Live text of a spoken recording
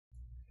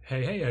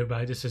Hey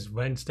everybody, this is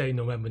Wednesday,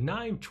 November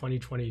 9th,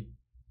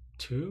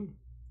 2022.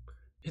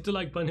 Hit the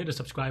like button, hit the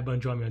subscribe button,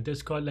 join me on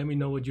Discord. Let me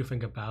know what you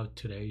think about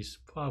today's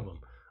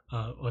problem,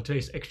 or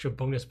today's extra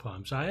bonus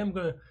problem. So I am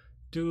going to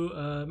do,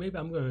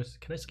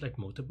 can I select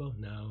multiple?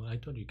 No, I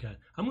thought you can.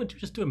 I'm going to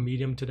just do a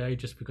medium today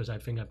just because I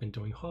think I've been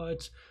doing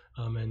hards.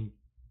 And,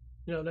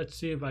 you know, let's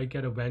see if I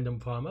get a random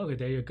problem. Okay,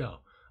 there you go.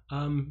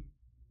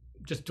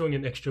 Just doing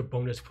an extra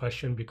bonus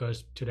question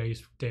because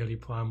today's daily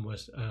problem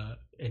was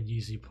an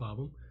easy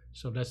problem.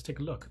 So let's take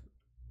a look.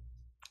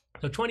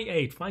 So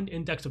 28, find the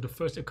index of the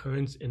first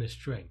occurrence in a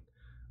string.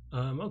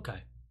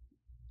 Okay.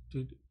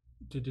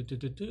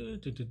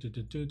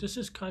 This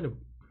is kind of,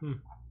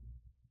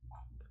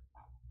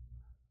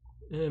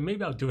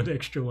 maybe I'll do an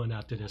extra one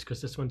after this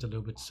because this one's a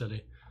little bit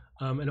silly.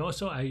 And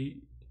also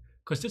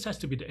because this has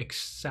to be the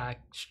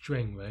exact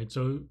string, right?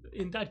 So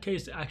in that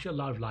case, actually a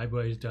lot of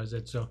libraries does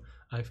it. So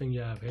I think you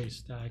have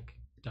haystack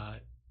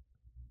dot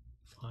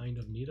find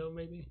of needle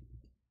maybe.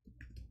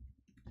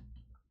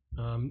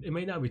 It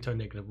may not return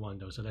 -1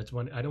 though, so that's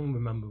one. I don't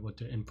remember what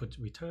the inputs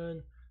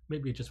return.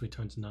 Maybe it just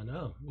returns none.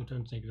 Oh,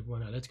 returns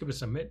 -1. Let's give it a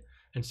submit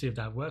and see if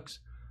that works.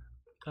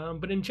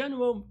 But in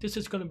general, this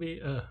is going to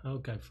be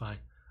okay, fine.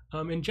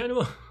 In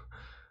general,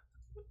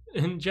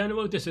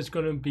 this is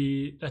going to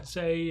be, let's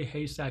say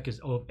haystack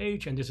is O of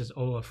H and this is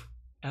O of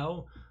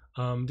L.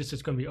 This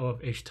is going to be O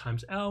of H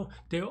times L.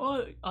 There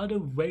are other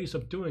ways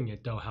of doing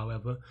it though.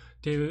 However,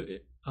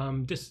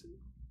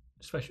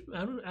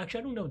 I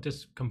don't know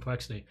this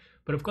complexity,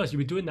 but of course if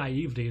you do it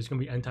naively, it's going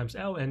to be n times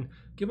L, and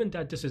given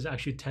that this is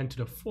actually 10 to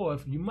the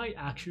 4th, you might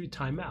actually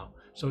time out.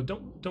 So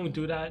don't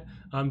do that.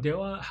 There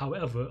are,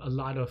 however, a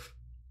lot of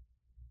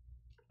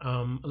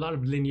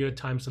linear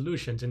time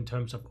solutions in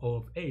terms of O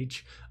of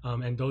H,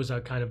 and those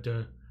are kind of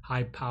the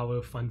high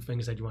power fun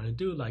things that you want to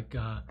do, like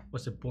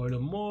what's it,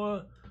 Boiler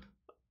More?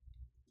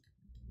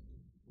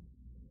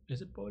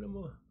 Is it Boiler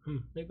More?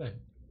 Maybe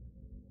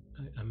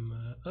I'm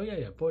oh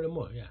yeah, Boiler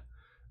More, yeah.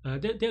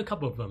 There are a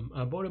couple of them.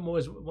 Baltimore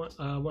is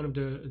one of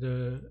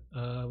the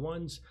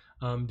ones.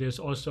 There's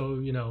also,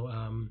 you know,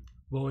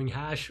 rolling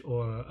hash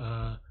or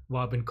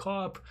Robin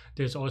Carp.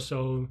 There's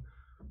also,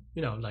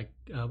 you know, like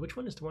which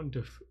one is the one with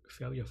the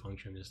failure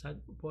function? Is that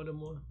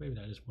Baltimore? Maybe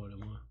that is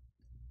Baltimore.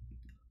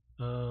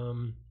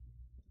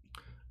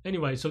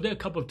 Anyway, so there are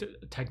a couple of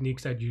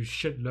techniques that you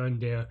should learn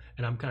there,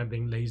 and I'm kind of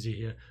being lazy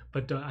here.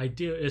 But the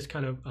idea is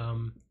kind of,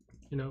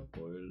 you know,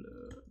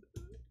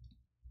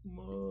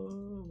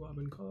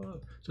 Robin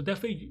Carp. So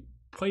definitely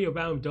play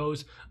around with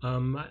those.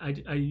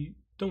 I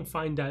don't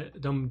find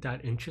them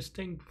that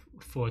interesting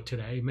for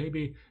today.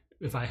 Maybe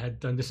if I had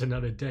done this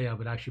another day, I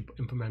would actually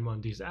implement one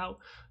of these out.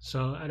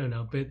 So I don't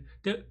know, but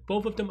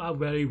both of them are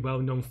very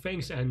well-known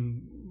things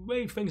and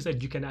very things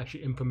that you can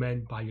actually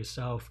implement by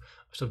yourself.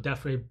 So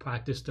definitely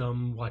practice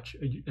them, watch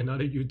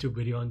another YouTube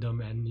video on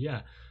them, and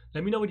yeah,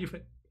 let me know what you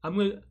think.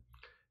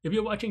 If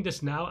you're watching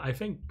this now, I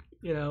think,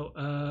 you know,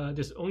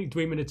 there's only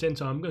 3 minutes in,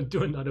 so I'm going to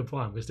do another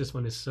problem because this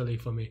one is silly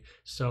for me.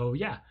 So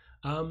yeah,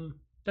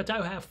 that's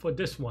all I have for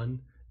this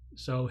one.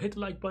 So hit the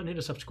like button, hit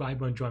the subscribe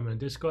button, join me on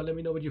Discord. Let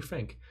me know what you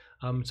think.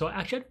 So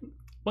actually,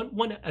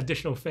 one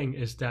additional thing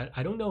is that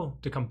I don't know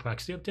the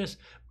complexity of this,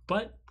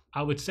 but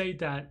I would say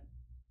that,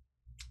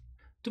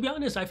 to be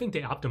honest, I think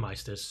they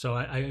optimized this. So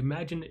I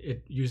imagine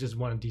it uses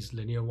one of these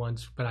linear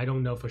ones, but I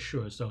don't know for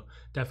sure. So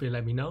definitely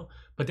let me know.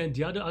 But then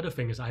the other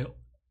thing is I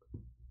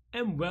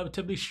am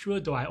relatively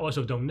sure, though I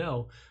also don't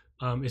know,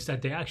 is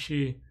that they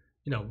actually,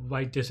 you know,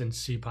 write this in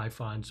C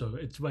Python, so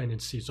it's written in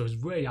C, so it's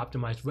very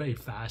optimized, very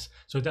fast.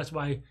 So that's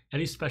why, at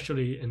least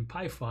especially in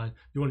Python,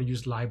 you want to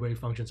use library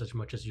functions as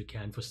much as you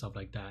can for stuff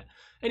like that.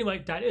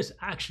 Anyway, that is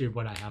actually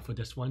what I have for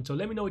this one. So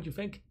let me know what you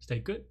think. Stay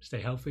good, stay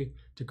healthy,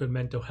 to good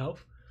mental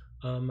health.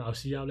 I'll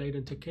see y'all later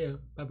and take care.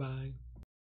 Bye bye.